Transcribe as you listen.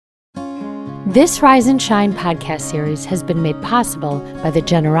This Rise and Shine podcast series has been made possible by the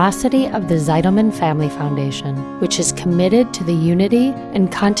generosity of the Zeidelman Family Foundation, which is committed to the unity and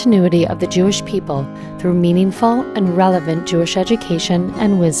continuity of the Jewish people through meaningful and relevant Jewish education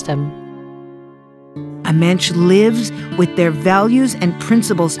and wisdom. A mensch lives with their values and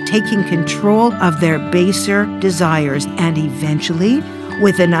principles taking control of their baser desires, and eventually,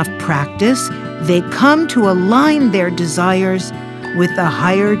 with enough practice, they come to align their desires with the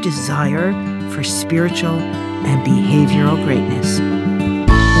higher desire for spiritual and behavioral greatness.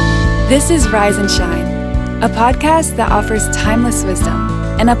 This is Rise and Shine, a podcast that offers timeless wisdom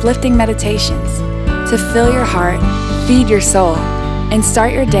and uplifting meditations to fill your heart, feed your soul, and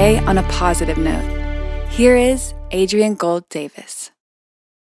start your day on a positive note. Here is Adrienne Gold Davis.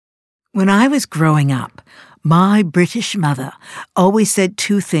 When I was growing up, my British mother always said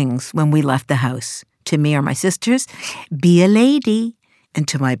two things when we left the house. To me or my sisters, be a lady, and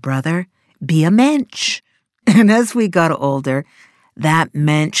to my brother, be a mensch. And as we got older, that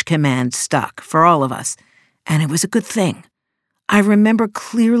mensch command stuck for all of us, and it was a good thing. I remember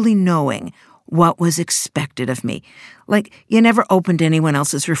clearly knowing what was expected of me. Like, you never opened anyone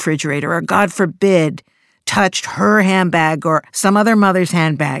else's refrigerator or, God forbid, touched her handbag or some other mother's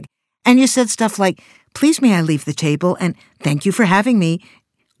handbag. And you said stuff like, please may I leave the table, and thank you for having me.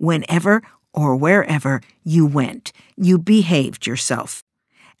 Whenever or wherever you went, you behaved yourself.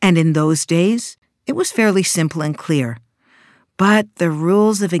 And in those days, it was fairly simple and clear. But the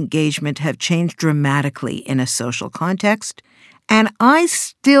rules of engagement have changed dramatically in a social context, and I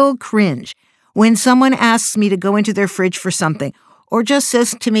still cringe when someone asks me to go into their fridge for something, or just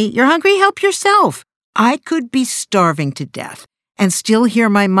says to me, "You're hungry? Help yourself." I could be starving to death and still hear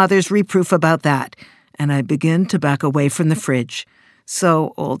my mother's reproof about that, and I begin to back away from the fridge.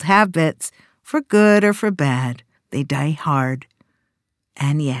 So old habits, for good or for bad, they die hard.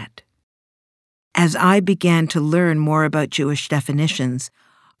 And yet, as I began to learn more about Jewish definitions,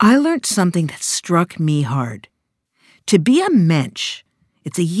 I learned something that struck me hard. To be a mensch,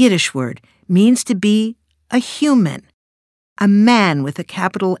 it's a Yiddish word, means to be a human, a man with a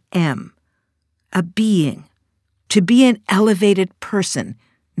capital M, a being, to be an elevated person,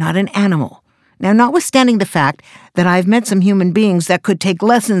 not an animal. Now, notwithstanding the fact that I've met some human beings that could take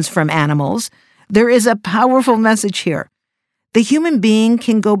lessons from animals, there is a powerful message here. The human being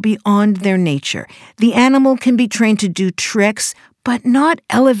can go beyond their nature. The animal can be trained to do tricks, but not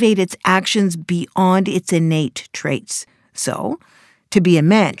elevate its actions beyond its innate traits. So, to be a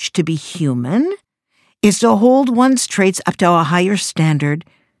mensch, to be human, is to hold one's traits up to a higher standard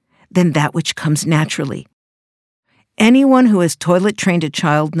than that which comes naturally. Anyone who has toilet-trained a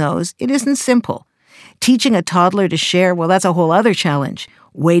child knows it isn't simple. Teaching a toddler to share, well, that's a whole other challenge.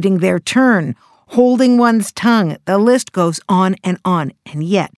 Waiting their turn, holding one's tongue, the list goes on. And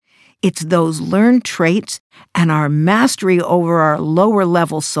yet, it's those learned traits and our mastery over our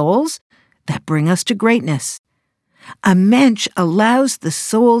lower-level souls that bring us to greatness. A mensch allows the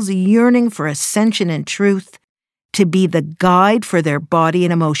soul's yearning for ascension and truth to be the guide for their body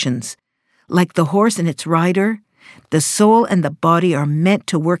and emotions. Like the horse and its rider, the soul and the body are meant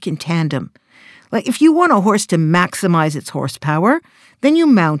to work in tandem. Like if you want a horse to maximize its horsepower, then you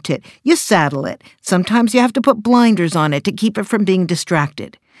mount it, you saddle it. Sometimes you have to put blinders on it to keep it from being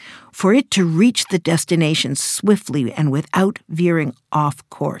distracted. For it to reach the destination swiftly and without veering off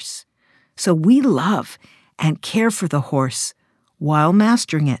course. So we love and care for the horse while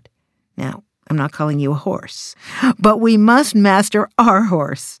mastering it. Now, I'm not calling you a horse, but we must master our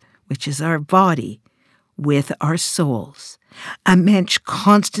horse, which is our body, with our souls. A mensch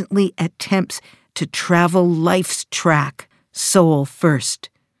constantly attempts to travel life's track, soul first,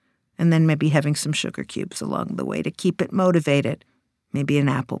 and then maybe having some sugar cubes along the way to keep it motivated. Maybe an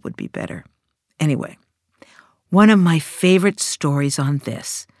apple would be better. Anyway, one of my favorite stories on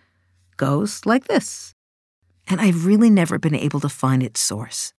this goes like this, and I've really never been able to find its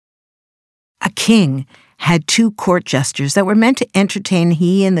source. A king had two court jesters that were meant to entertain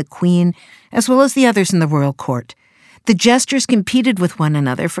he and the queen, as well as the others in the royal court. The jesters competed with one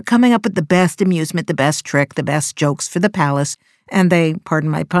another for coming up with the best amusement, the best trick, the best jokes for the palace, and they,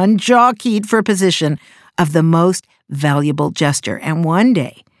 pardon my pun, jockeyed for position of the most valuable jester. And one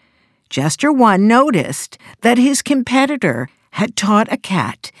day, Jester 1 noticed that his competitor had taught a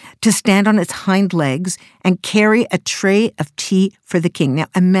cat to stand on its hind legs and carry a tray of tea for the king. Now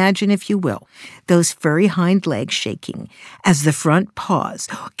imagine, if you will, those furry hind legs shaking as the front paws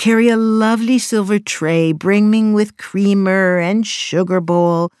carry a lovely silver tray brimming with creamer and sugar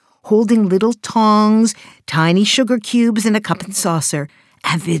bowl, holding little tongs, tiny sugar cubes, and a cup and saucer.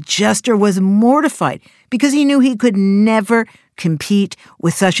 And the jester was mortified because he knew he could never compete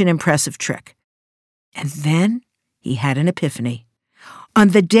with such an impressive trick. And then he had an epiphany. On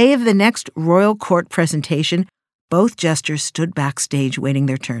the day of the next royal court presentation, both jesters stood backstage waiting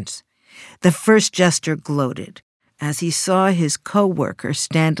their turns. The first jester gloated as he saw his co-worker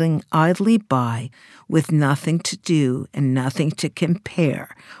standing idly by with nothing to do and nothing to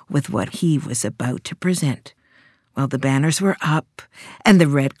compare with what he was about to present. While the banners were up, and the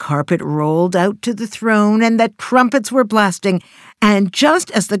red carpet rolled out to the throne, and the trumpets were blasting, and just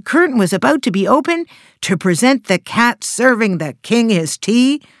as the curtain was about to be opened to present the cat serving the king his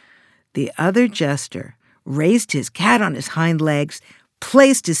tea, the other jester raised his cat on his hind legs,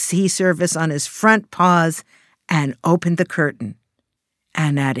 placed his tea service on his front paws, and opened the curtain.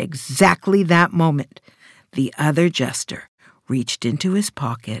 And at exactly that moment, the other jester reached into his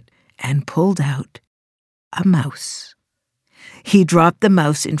pocket and pulled out a mouse. He dropped the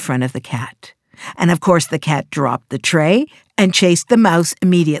mouse in front of the cat. And of course the cat dropped the tray and chased the mouse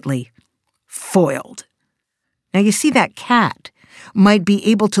immediately. Foiled. Now you see, that cat might be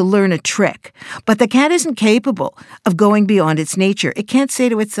able to learn a trick, but the cat isn't capable of going beyond its nature. It can't say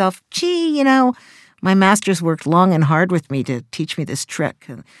to itself, gee, my master's worked long and hard with me to teach me this trick.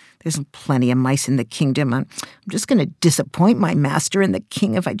 There's plenty of mice in the kingdom. I'm just going to disappoint my master and the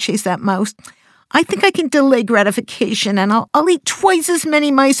king if I chase that mouse. I think I can delay gratification, and I'll eat twice as many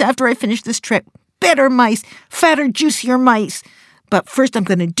mice after I finish this trick. Better mice, fatter, juicier mice. But first I'm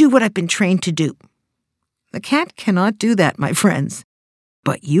going to do what I've been trained to do. The cat cannot do that, my friends.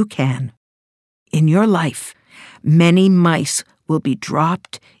 But you can. In your life, many mice will be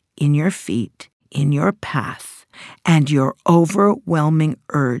dropped in your feet, in your path, and your overwhelming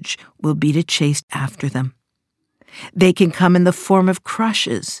urge will be to chase after them. They can come in the form of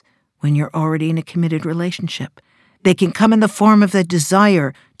crushes when you're already in a committed relationship. They can come in the form of a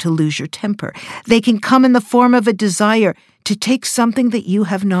desire to lose your temper. They can come in the form of a desire to take something that you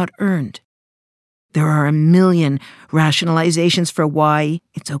have not earned. There are a million rationalizations for why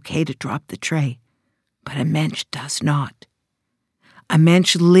it's okay to drop the tray, but a mensch does not. A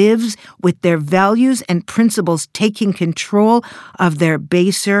mensch lives with their values and principles taking control of their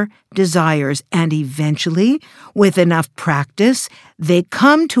baser desires, and eventually, with enough practice, they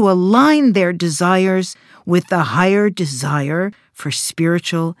come to align their desires with the higher desire for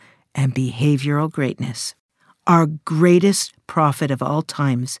spiritual and behavioral greatness. Our greatest prophet of all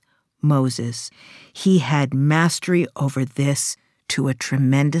times, Moses, he had mastery over this to a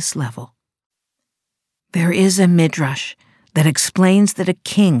tremendous level. There is a midrash that explains that a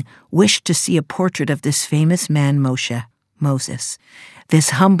king wished to see a portrait of this famous man Moses,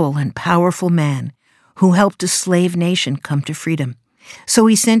 this humble and powerful man who helped a slave nation come to freedom. So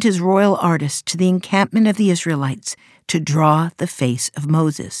he sent his royal artist to the encampment of the Israelites to draw the face of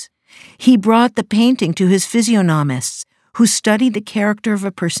Moses. He brought the painting to his physiognomists, who studied the character of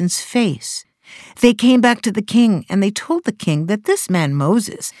a person's face. They came back to the king, and they told the king that this man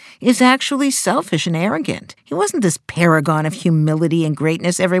Moses is actually selfish and arrogant. He wasn't this paragon of humility and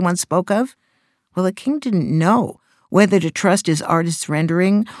greatness everyone spoke of. Well, the king didn't know whether to trust his artist's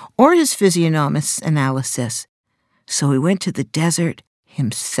rendering or his physiognomist's analysis. So he went to the desert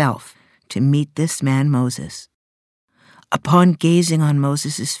himself to meet this man Moses. Upon gazing on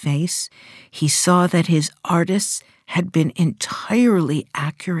Moses' face, he saw that his artists had been entirely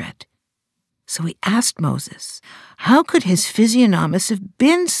accurate. So he asked Moses, how could his physiognomists have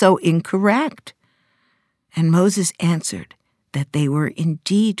been so incorrect? And Moses answered that they were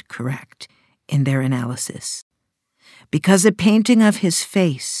indeed correct in their analysis, because a painting of his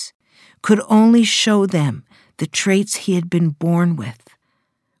face could only show them the traits he had been born with,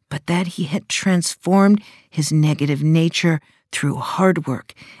 but that he had transformed his negative nature through hard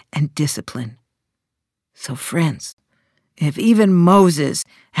work and discipline. So, friends, if even Moses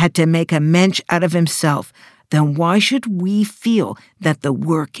had to make a mensch out of himself, then why should we feel that the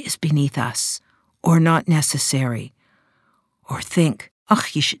work is beneath us, or not necessary, or think,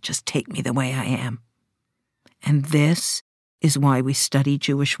 you should just take me the way I am? And this is why we study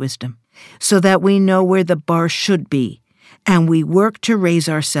Jewish wisdom, so that we know where the bar should be, and we work to raise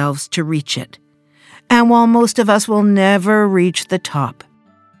ourselves to reach it. And while most of us will never reach the top,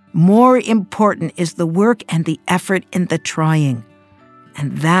 more important is the work and the effort in the trying.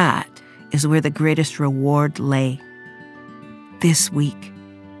 And that is where the greatest reward lay. This week,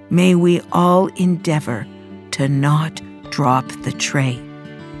 may we all endeavor to not drop the tray,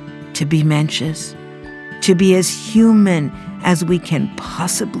 to be mensches, to be as human as we can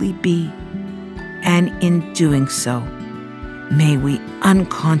possibly be. And in doing so, may we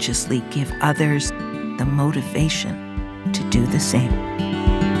unconsciously give others the motivation to do the same.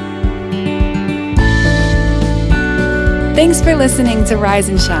 Thanks for listening to Rise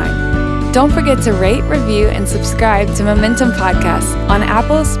and Shine. Don't forget to rate, review, and subscribe to Momentum Podcasts on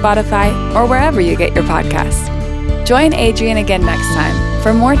Apple, Spotify, or wherever you get your podcasts. Join Adrienne again next time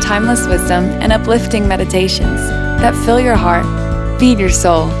for more timeless wisdom and uplifting meditations that fill your heart, feed your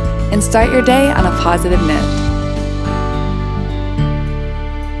soul, and start your day on a positive note.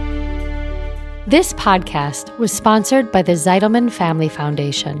 This podcast was sponsored by the Zeitelman Family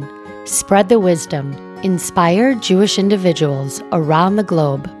Foundation. Spread the wisdom. Inspire Jewish individuals around the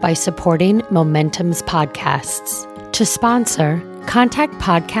globe by supporting Momentum's podcasts. To sponsor, contact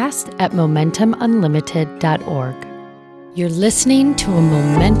podcast@momentumunlimited.org. You're listening to a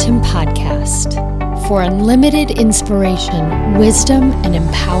Momentum podcast. For unlimited inspiration, wisdom, and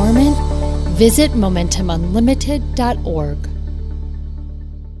empowerment, visit momentumunlimited.org.